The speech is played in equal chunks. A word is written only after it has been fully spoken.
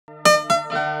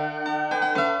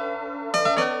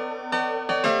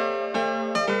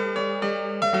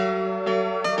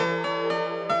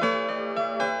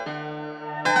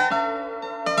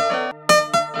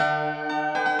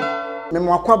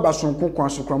mwakwa basonko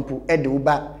kwanso krampo e de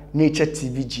uba Nature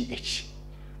TV GH.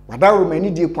 Wadawo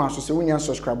mani die kwanso se wonya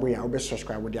subscribe ya obe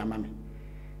subscribe de amame.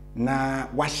 Na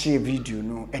wa share video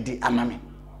no e de amame.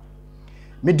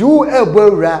 Me do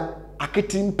ebawura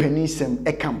aketin panisem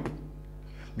e camp.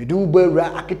 Me do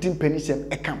bawura aketin panisem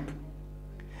e camp.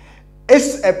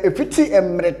 Es efiti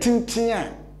emretintin a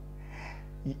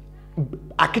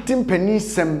aketin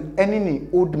panisem ene ni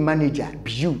old manager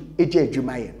biu eje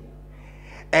adwuma ye.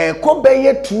 Ko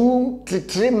beye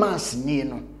 2-3 months ni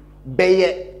no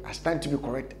beye I stand to be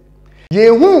correct.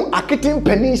 Yehu aketin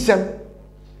panisem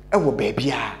ewo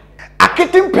baabia.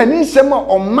 Aketin panisem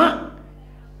oma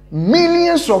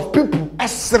millions of people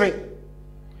esre.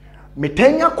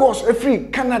 Metenya course every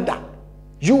Canada,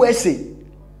 USA,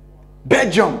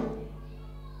 Belgium.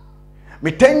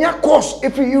 Metenya course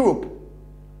every Europe.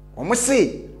 Omo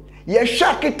say ye hwa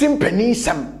aketin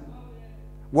panisem.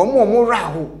 Womo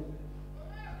raho.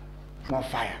 More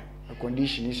fire. The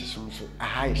condition is so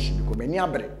high because many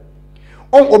abre.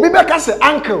 On obi beka say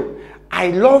uncle,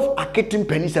 I love aketin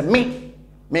panisem.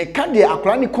 Me ka de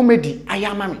akwani comedy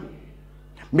ayama me.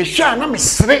 Me sha na me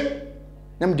sre.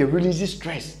 Na me dey release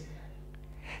stress.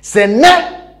 Se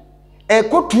na e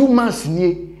ko 2 months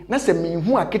nie na se me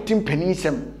hu aketin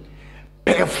panisem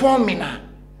performing na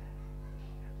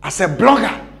as a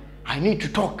blogger I need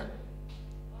to talk.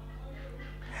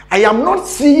 I am not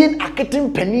seeing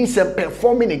aketin panisem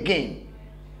performing again.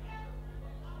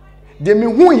 De me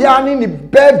hu ya ni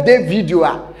birthday video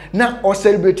a na o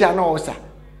celebrate na o sa.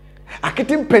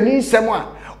 Aketin panisem a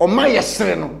o ma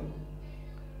yesre no.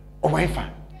 O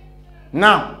wifa.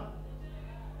 Now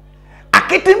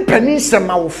aketin panisem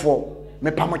awofo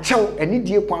me pamochew eni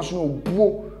die kwanso no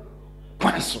obuo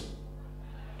kwanso.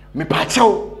 Me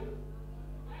pachew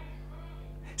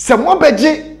se mo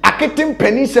beje aketin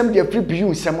panisem de free biu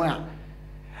nsem a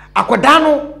akoda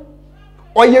no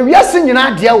oye wiase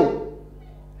nyina de o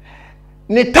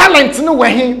ne talent no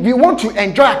we want to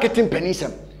enjoy aketin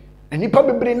panisem enipa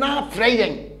bebre na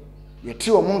freyen ye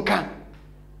ti o monka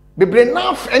bebre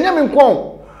na enya me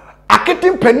nko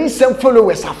aketin panisem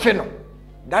followers afe no.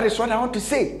 That is what I want to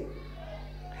say.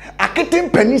 Aketin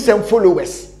panisem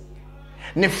followers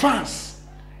ne fans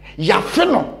ya fe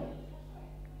no.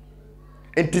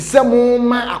 Enti se mo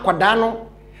ma akwada no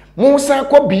mo san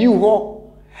ko biu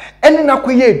ho eni na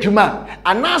koye adwuma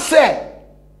ana se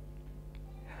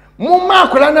mo ma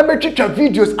akwada na betwitwa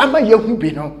videos ama yehu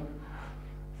bi no.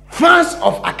 Fans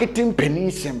of aketin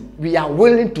panisem, we are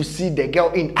willing to see the girl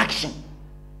in action.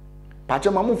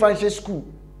 Pacho mamu fancy school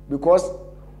because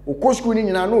oko school ni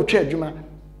nyina no twa adwuma.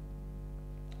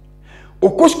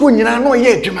 Oko school nyina no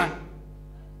ye adwuma.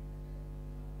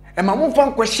 E mamu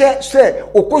fan ko share say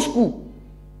oko school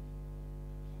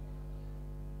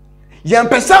yan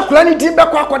pesa kula ni din be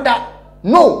kwa akoda.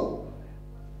 No,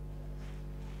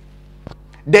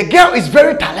 the girl is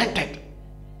very talented.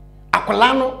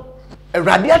 Akola no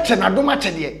eradia chenadoma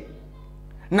chede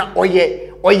na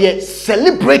oye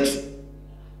celebrate.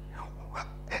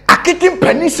 Aketin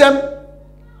panisem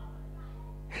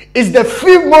is the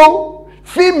female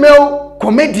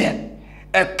comedian,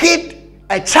 a kid,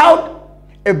 a child,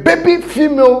 a baby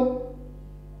female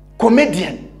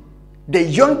comedian. The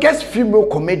youngest female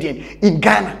comedian in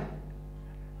Ghana.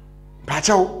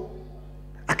 Pacho,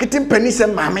 aketin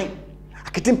panisem mame,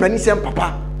 aketin panisem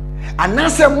papa.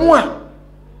 Anase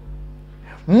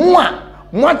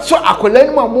moi so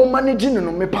akolani mo managing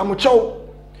no me pamucho.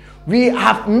 We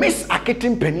have missed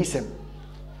aketin panisem.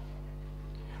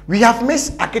 We have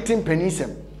missed aketin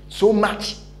panisem so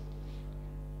much.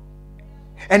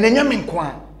 And then yamin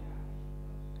kwa.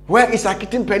 Where is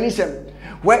aketin panisem?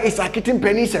 Where is aketin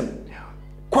panisem?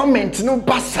 Comment no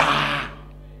basa.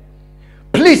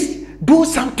 Please do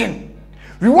something.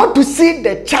 We want to see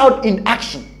the child in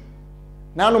action.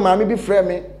 Now no mami be frame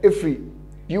me every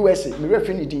USA me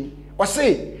refinity. O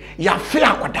say ya fe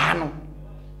akwada no.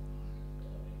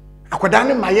 Akwada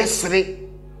no mayesre.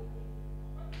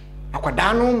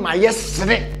 Akwada no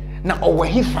mayesre na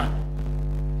owahifa.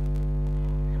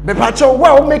 Bepacho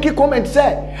well make a comment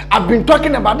say I've been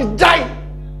talking about this guy.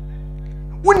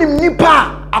 Unim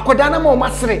nipa akwada na ma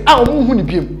masre a omu hu ni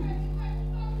biem.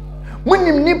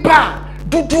 Munim nipa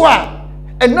dudu a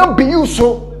enam biyu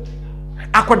so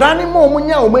akwada ni ma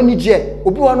omunya omanije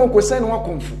obi wa no ko sen no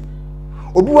akomfu.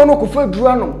 Obi wa no ko fa duru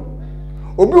ano.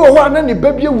 Obi wo ho na ne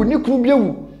babie wu ni kru bie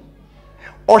wu.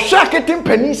 O hwa aketin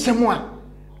panisem a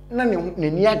na ne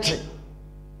ni age.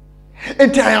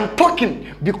 And I am talking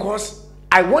because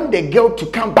I want the girl to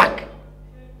come back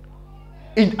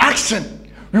in action.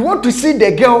 We want to see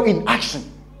the girl in action.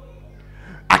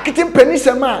 Aketin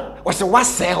panisem a was a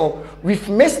wasseho. We've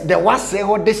missed the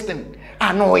wasseho distance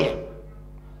anoye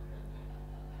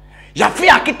ya fe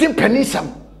akete panisam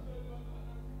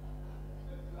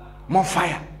mo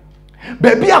fire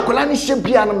baby akola ni hye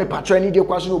bia no me patro ani de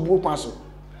kwaso no obuo kwaso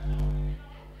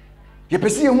ye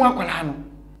pesi ye hu akola no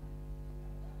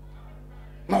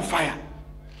mo fire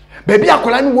baby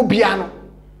akola ni wo bia no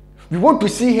we want to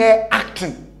see her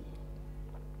acting.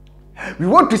 We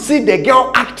want to see the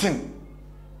girl acting.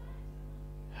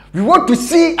 We want to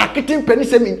see Akitim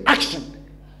Penisem in action.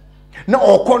 Na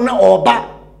oko na oba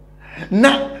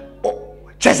na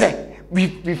chese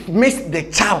we've missed the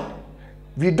child.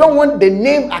 We don't want the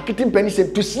name Akitim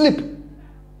Penisem to slip.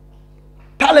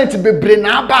 Talent be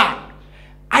brena ba.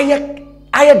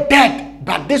 I dead,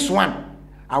 but this one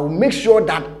I will make sure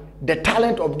that the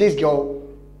talent of this girl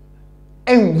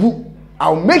and I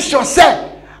will make sure say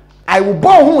I will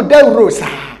born who they rose.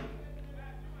 I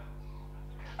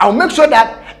will make sure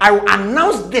that I will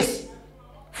announce this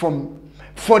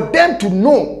for them to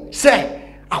know.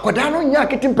 Say, akodano nya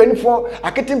aketim penny for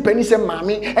aketim penny say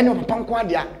mami and papa kwa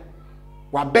dia.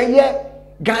 Wa beye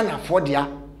Ghana for dia.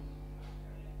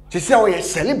 She say oh you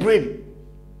celebrate.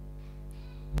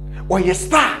 Or you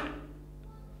star.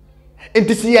 It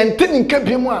is the intending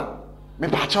kebimwa. Me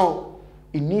pacho.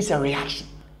 It needs a reaction.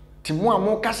 Timwa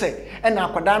mo kase ena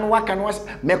akwada no waka no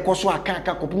mekoso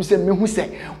aka kopim se mehu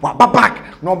se wa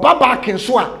babak no babak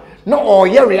nso a na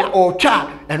oyere o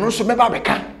twa eno so meba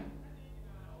beka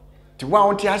tiwa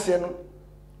wonti ase no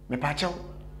me pachew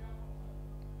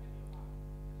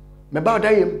meba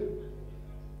odayem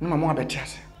no mama abeti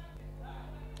ase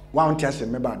wa wonti ase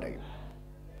meba odayem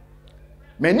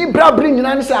mani brabri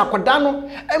nyina ne se akwada no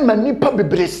ema nipa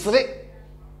bebresere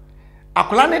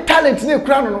akola ne talent ne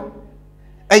kura no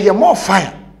eye more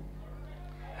fire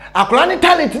akola ne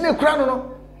talent ne kura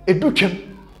no edutwem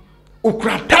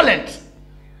okura talent.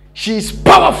 She is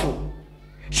powerful,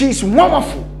 she is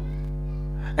wonderful,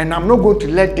 and I'm not going to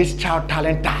let this child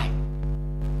talent die.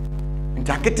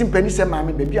 Nti aketim pani se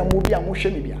mama baby amobi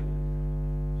amohwe ne bia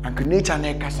anko nature na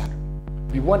ekasa.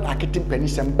 We want aketim pani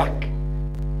sem back.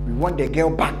 We want the girl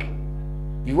back.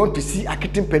 We want to see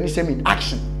aketim pani sem in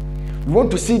action. We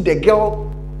want to see the girl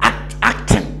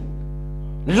acting,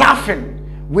 laughing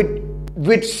with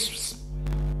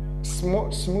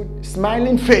smooth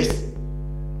smiling face.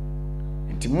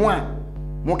 Nti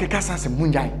mo kekasa se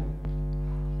munjai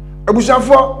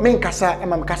abusafo men kasa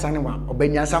ema me kasa ne wa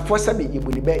obanyansafo sabe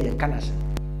yebuni be yen kanase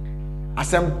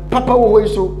asem papa wo hoyi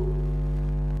so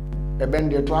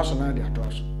ebende to aso na de to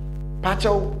aso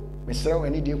pacho me sere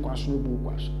ani de kwaso no bu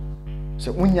kwaso se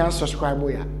unya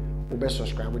subscribe ya wo be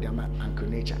subscribe de ama Uncle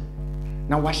Nature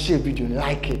na wa share video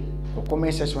like it or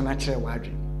comment section na kire wa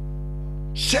adwe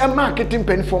share marketing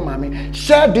pen for mama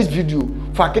share this video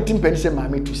for marketing pen say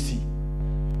mama to see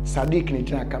Sadiq ni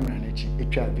tina camera na chi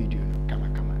etwa video no kama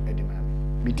edi mama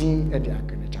midin edi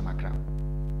Uncle